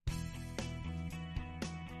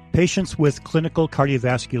Patients with clinical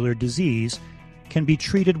cardiovascular disease can be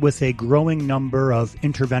treated with a growing number of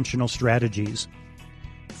interventional strategies.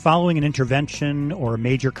 Following an intervention or a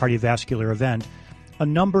major cardiovascular event, a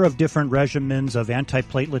number of different regimens of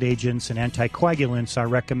antiplatelet agents and anticoagulants are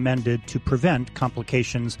recommended to prevent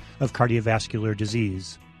complications of cardiovascular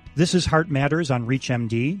disease. This is Heart Matters on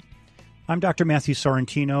ReachMD. I'm Dr. Matthew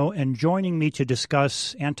Sorrentino, and joining me to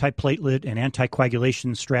discuss antiplatelet and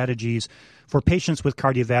anticoagulation strategies for patients with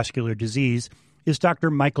cardiovascular disease is Dr.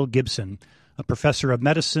 Michael Gibson, a professor of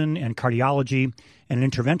medicine and cardiology and an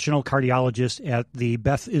interventional cardiologist at the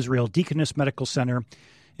Beth Israel Deaconess Medical Center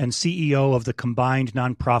and CEO of the combined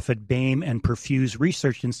nonprofit BAME and Perfuse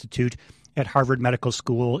Research Institute at Harvard Medical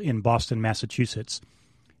School in Boston, Massachusetts.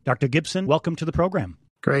 Dr. Gibson, welcome to the program.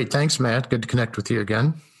 Great. Thanks, Matt. Good to connect with you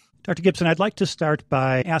again. Dr. Gibson, I'd like to start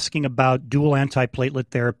by asking about dual antiplatelet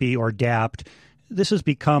therapy, or DAPT. This has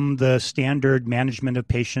become the standard management of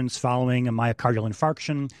patients following a myocardial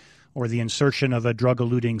infarction or the insertion of a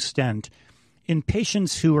drug-eluting stent. In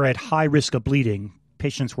patients who are at high risk of bleeding,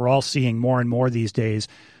 patients we're all seeing more and more these days,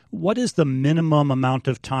 what is the minimum amount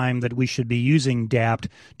of time that we should be using DAPT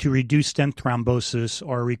to reduce stent thrombosis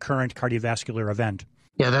or a recurrent cardiovascular event?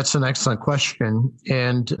 Yeah, that's an excellent question.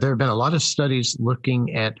 And there have been a lot of studies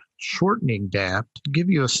looking at shortening DAPT. To give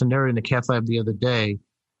you a scenario in the cath lab the other day,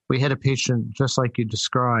 we had a patient just like you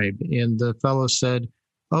described, and the fellow said,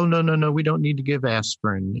 "Oh, no, we don't need to give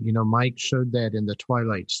aspirin. Mike showed that in the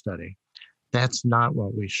Twilight study." That's not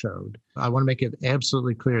what we showed. I want to make it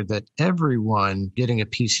absolutely clear that everyone getting a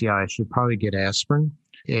PCI should probably get aspirin.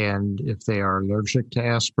 And if they are allergic to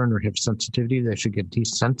aspirin or have sensitivity, they should get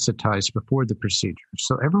desensitized before the procedure.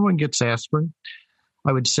 So everyone gets aspirin.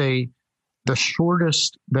 I would say the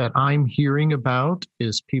shortest that I'm hearing about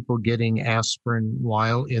is people getting aspirin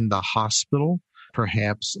while in the hospital,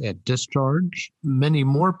 perhaps at discharge. Many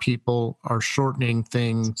more people are shortening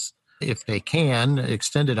things, if they can,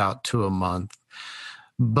 extend it out to a month.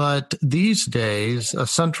 But these days, a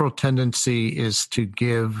central tendency is to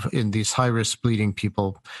give, in these high-risk bleeding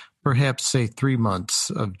people, perhaps, say, 3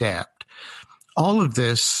 months of DAPT. All of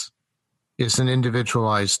this is an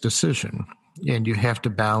individualized decision, and you have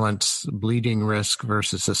to balance bleeding risk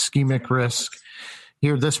versus ischemic risk.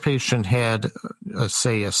 Here, this patient had,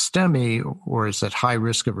 say, a STEMI, or is at high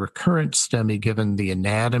risk of recurrent STEMI, given the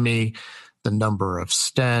anatomy, the number of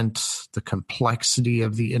stents, the complexity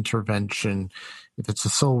of the intervention, if it's a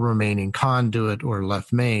sole remaining conduit or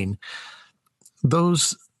left main.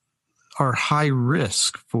 Those are high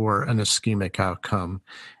risk for an ischemic outcome,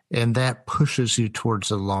 and that pushes you towards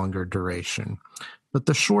a longer duration. But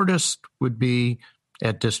the shortest would be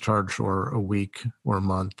at discharge or a week or a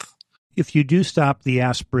month. If you do stop the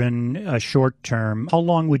aspirin short term, how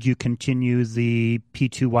long would you continue the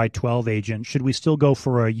P2Y12 agent? Should we still go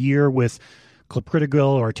for a year with clopidogrel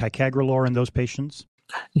or ticagrelor in those patients?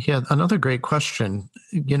 Yeah, another great question.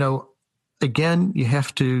 Again, you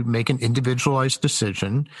have to make an individualized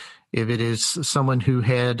decision. If it is someone who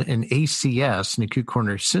had an ACS, an acute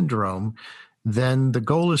coronary syndrome, then the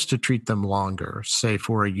goal is to treat them longer, say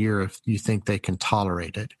for a year if you think they can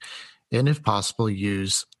tolerate it. And if possible,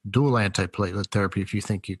 use dual antiplatelet therapy if you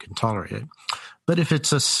think you can tolerate it. But if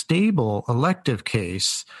it's a stable elective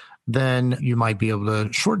case, then you might be able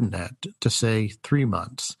to shorten that to, say, 3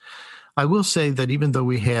 months. I will say that even though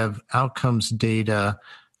we have outcomes data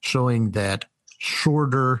showing that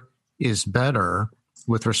shorter is better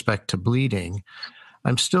with respect to bleeding,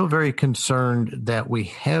 I'm still very concerned that we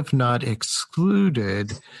have not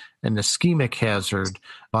excluded an ischemic hazard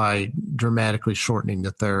by dramatically shortening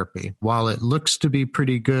the therapy. While it looks to be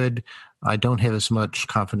pretty good, I don't have as much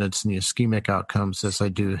confidence in the ischemic outcomes as I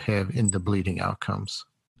do have in the bleeding outcomes.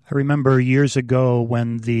 I remember years ago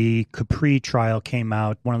when the Capri trial came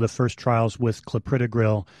out, one of the first trials with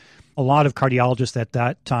clopidogrel, a lot of cardiologists at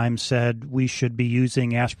that time said we should be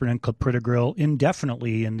using aspirin and clopidogrel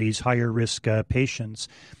indefinitely in these higher risk patients.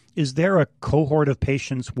 Is there a cohort of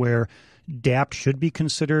patients where DAPT should be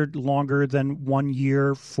considered longer than 1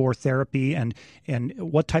 year for therapy? And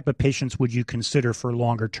what type of patients would you consider for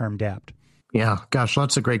longer term DAPT? Yeah, gosh,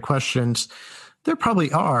 lots of great questions. There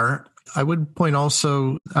probably are. I would point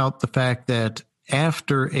also out the fact that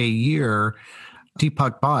after a year,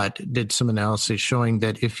 Deepak Bhatt did some analysis showing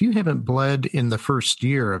that if you haven't bled in the first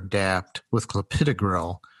year of DAPT with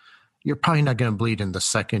clopidogrel, you're probably not going to bleed in the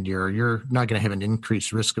second year. You're not going to have an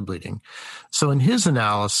increased risk of bleeding. So in his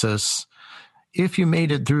analysis, if you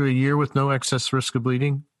made it through a year with no excess risk of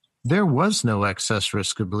bleeding, there was no excess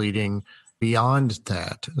risk of bleeding beyond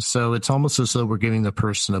that. So it's almost as though we're giving the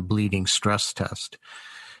person a bleeding stress test.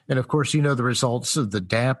 And of course, you know the results of the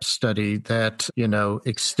DAP study that,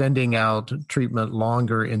 extending out treatment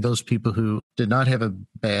longer in those people who did not have a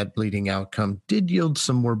bad bleeding outcome did yield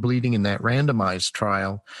some more bleeding in that randomized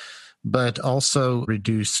trial, but also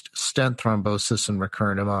reduced stent thrombosis and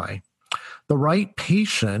recurrent MI. The right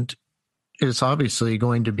patient is obviously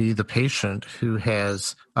going to be the patient who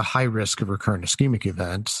has a high risk of recurrent ischemic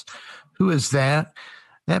events. Who is that?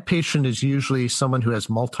 That patient is usually someone who has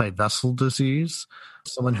multi-vessel disease,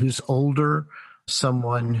 someone who's older,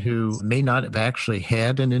 someone who may not have actually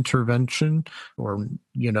had an intervention or,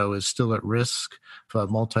 is still at risk of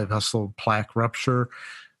a multi-vessel plaque rupture,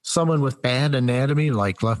 someone with bad anatomy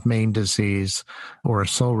like left main disease or a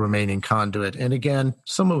sole remaining conduit. And again,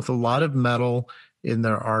 someone with a lot of metal in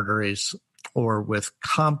their arteries or with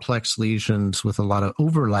complex lesions with a lot of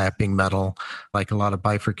overlapping metal, like a lot of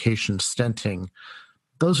bifurcation stenting.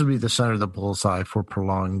 Those would be the center of the bullseye for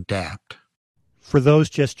prolonged DAPT. For those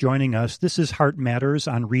just joining us, this is Heart Matters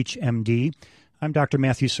on ReachMD. I'm Dr.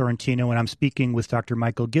 Matthew Sorrentino, and I'm speaking with Dr.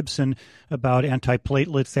 Michael Gibson about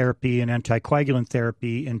antiplatelet therapy and anticoagulant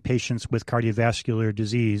therapy in patients with cardiovascular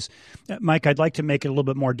disease. Mike, I'd like to make it a little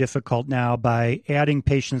bit more difficult now by adding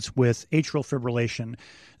patients with atrial fibrillation.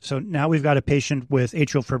 So now we've got a patient with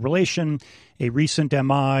atrial fibrillation, a recent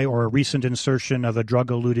MI or a recent insertion of a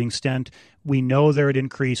drug-eluting stent. We know they're at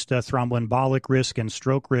increased thromboembolic risk and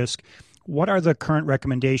stroke risk. What are the current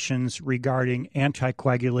recommendations regarding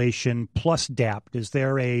anticoagulation plus DAPT? Is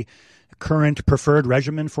there a current preferred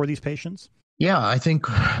regimen for these patients? Yeah, I think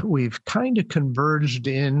we've kind of converged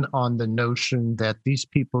in on the notion that these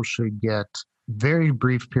people should get very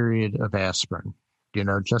brief period of aspirin,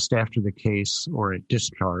 just after the case or at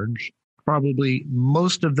discharge. Probably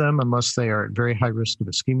most of them, unless they are at very high risk of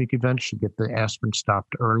ischemic events, should get the aspirin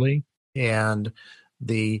stopped early. And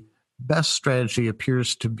the best strategy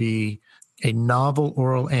appears to be a novel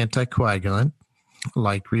oral anticoagulant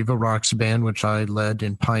like rivaroxaban, which I led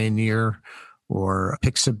in Pioneer, or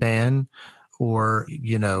Apixaban, or,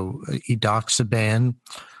 edoxaban,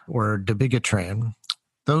 or dabigatran.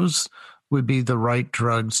 Those would be the right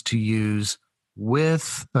drugs to use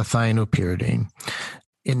with ethionopyridine.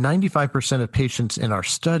 In 95% of patients in our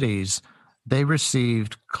studies, they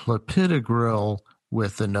received clopidogrel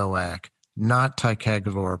with the NOAC, not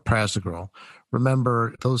ticagrelor or prasugrel.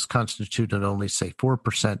 Remember, those constituted only, say, 4%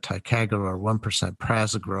 ticagrelor or 1%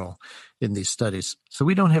 prasugrel in these studies. So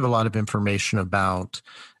we don't have a lot of information about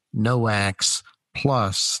NOACs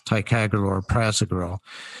plus ticagrelor or prasugrel.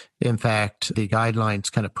 In fact, the guidelines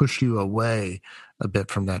kind of push you away a bit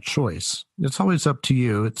from that choice. It's always up to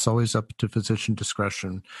you. It's always up to physician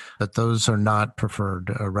discretion, but those are not preferred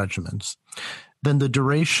regimens. Then the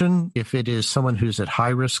duration, if it is someone who's at high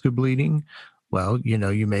risk of bleeding, well, you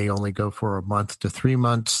may only go for a month to 3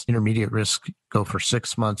 months. Intermediate risk, go for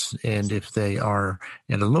 6 months. And if they are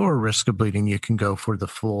at a lower risk of bleeding, you can go for the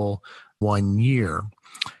full 1 year.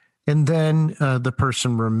 And then the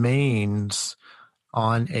person remains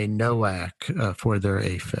on a NOAC for their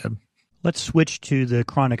AFib. Let's switch to the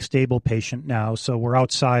chronic stable patient now. So we're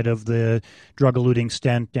outside of the drug-eluting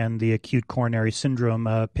stent and the acute coronary syndrome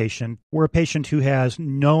patient. We're a patient who has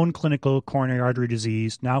known clinical coronary artery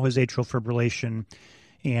disease, now has atrial fibrillation,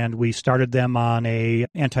 and we started them on a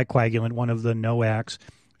anticoagulant, one of the NOACs.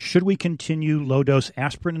 Should we continue low-dose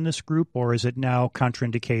aspirin in this group, or is it now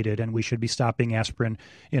contraindicated and we should be stopping aspirin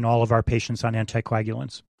in all of our patients on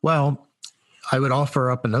anticoagulants? Well, I would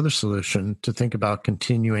offer up another solution to think about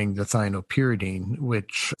continuing the thienopyridine,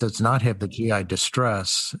 which does not have the GI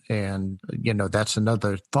distress. And, that's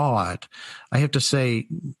another thought. I have to say,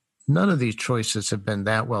 none of these choices have been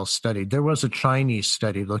that well studied. There was a Chinese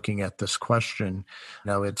study looking at this question.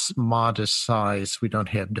 It's modest size. We don't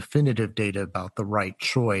have definitive data about the right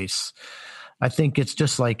choice. I think it's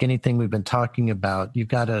just like anything we've been talking about. You've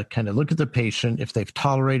got to kind of look at the patient, if they've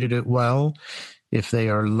tolerated it well, if they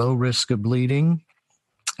are low risk of bleeding,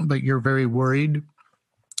 but you're very worried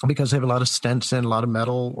because they have a lot of stents in, a lot of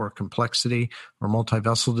metal or complexity or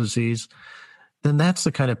multivessel disease, then that's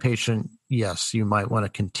the kind of patient, yes, you might want to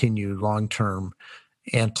continue long-term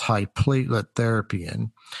antiplatelet therapy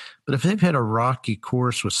in. But if they've had a rocky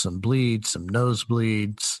course with some bleeds, some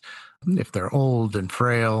nosebleeds, if they're old and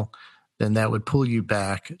frail, then that would pull you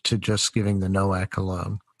back to just giving the NOAC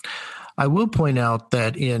alone. I will point out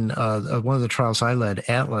that in one of the trials I led,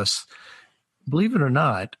 Atlas, believe it or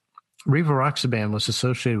not, rivaroxaban was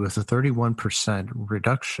associated with a 31%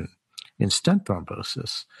 reduction in stent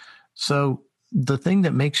thrombosis. So the thing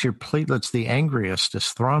that makes your platelets the angriest is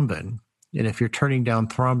thrombin. And if you're turning down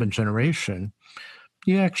thrombin generation,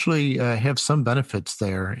 you actually have some benefits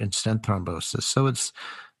there in stent thrombosis. So it's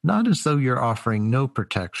not as though you're offering no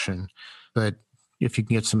protection, but if you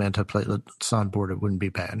can get some antiplatelets on board, it wouldn't be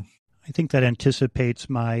bad. I think that anticipates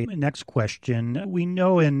my next question. We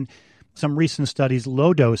know in some recent studies,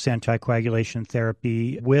 low-dose anticoagulation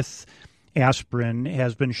therapy with aspirin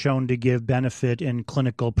has been shown to give benefit in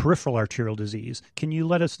clinical peripheral arterial disease. Can you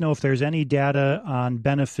let us know if there's any data on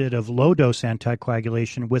benefit of low-dose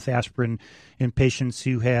anticoagulation with aspirin in patients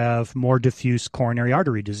who have more diffuse coronary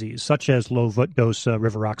artery disease, such as low-dose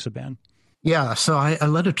rivaroxaban? Yeah, so I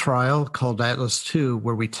led a trial called Atlas II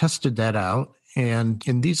where we tested that out. And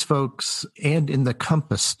in these folks and in the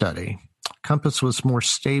COMPASS study, COMPASS was more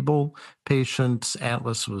stable patients.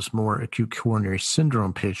 Atlas was more acute coronary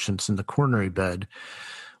syndrome patients in the coronary bed.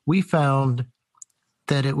 We found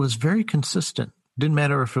that it was very consistent. Didn't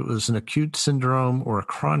matter if it was an acute syndrome or a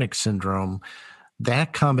chronic syndrome.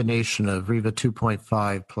 That combination of Riva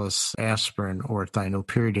 2.5 plus aspirin or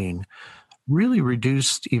thienopyridine really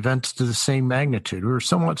reduced events to the same magnitude. We were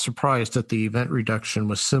somewhat surprised that the event reduction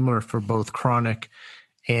was similar for both chronic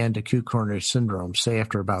and acute coronary syndrome, say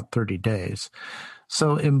after about 30 days.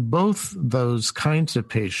 So in both those kinds of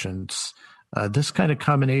patients, this kind of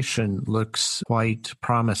combination looks quite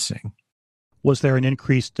promising. Was there an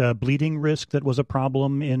increased bleeding risk that was a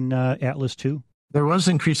problem in Atlas II? There was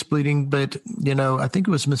increased bleeding, but, I think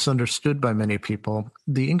it was misunderstood by many people.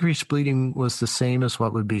 The increased bleeding was the same as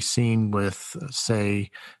what would be seen with,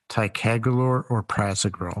 say, ticagrelor or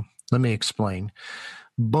prasugrel. Let me explain.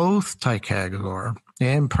 Both ticagrelor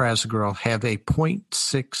and prasugrel have a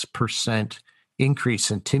 0.6%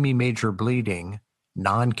 increase in TIMI major bleeding,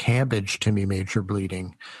 non-CABG TIMI major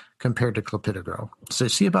bleeding, compared to clopidogrel. So you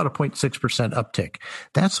see about a 0.6% uptick.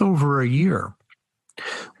 That's over a year.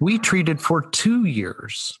 We treated for 2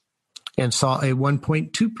 years and saw a 1.2%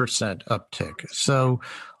 uptick. So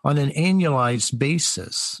on an annualized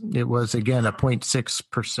basis, it was, again, a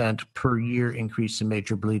 0.6% per year increase in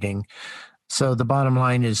major bleeding. So the bottom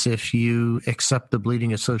line is if you accept the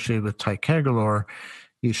bleeding associated with ticagrelor,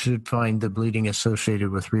 you should find the bleeding associated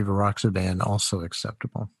with rivaroxaban also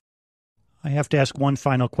acceptable. I have to ask one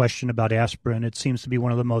final question about aspirin. It seems to be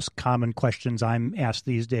one of the most common questions I'm asked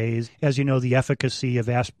these days. As you know, the efficacy of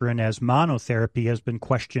aspirin as monotherapy has been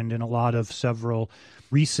questioned in several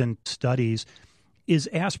recent studies. Is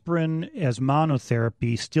aspirin as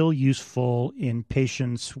monotherapy still useful in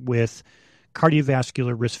patients with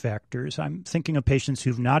cardiovascular risk factors? I'm thinking of patients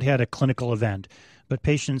who've not had a clinical event, but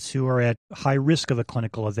patients who are at high risk of a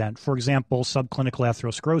clinical event. For example, subclinical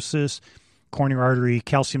atherosclerosis, coronary artery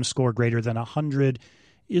calcium score greater than 100.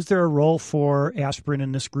 Is there a role for aspirin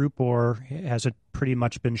in this group, or has it pretty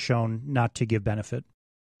much been shown not to give benefit?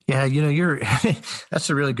 Yeah, that's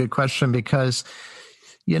a really good question because,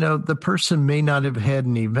 the person may not have had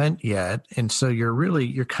an event yet. And so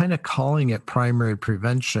you're kind of calling it primary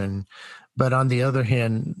prevention. But on the other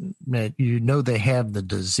hand, they have the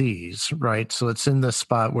disease, right? So it's in the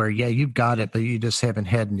spot where, you've got it, but you just haven't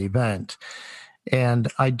had an event.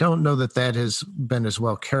 And I don't know that has been as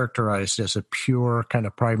well characterized as a pure kind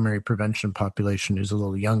of primary prevention population who's a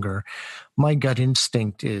little younger. My gut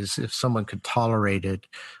instinct is if someone could tolerate it,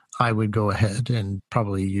 I would go ahead and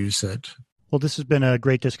probably use it. Well, this has been a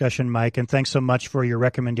great discussion, Mike, and thanks so much for your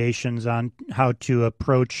recommendations on how to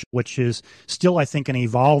approach, which is still, I think, an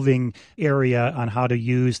evolving area on how to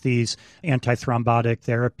use these antithrombotic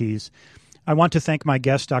therapies. I want to thank my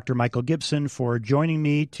guest, Dr. Michael Gibson, for joining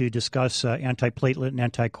me to discuss antiplatelet and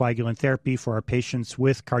anticoagulant therapy for our patients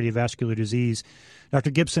with cardiovascular disease.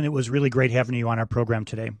 Dr. Gibson, it was really great having you on our program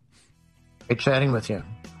today. Great chatting with you.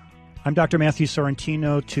 I'm Dr. Matthew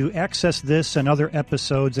Sorrentino. To access this and other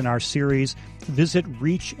episodes in our series, visit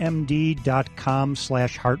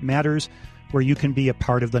reachmd.com/heartmatters, where you can be a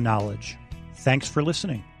part of the knowledge. Thanks for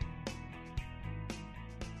listening.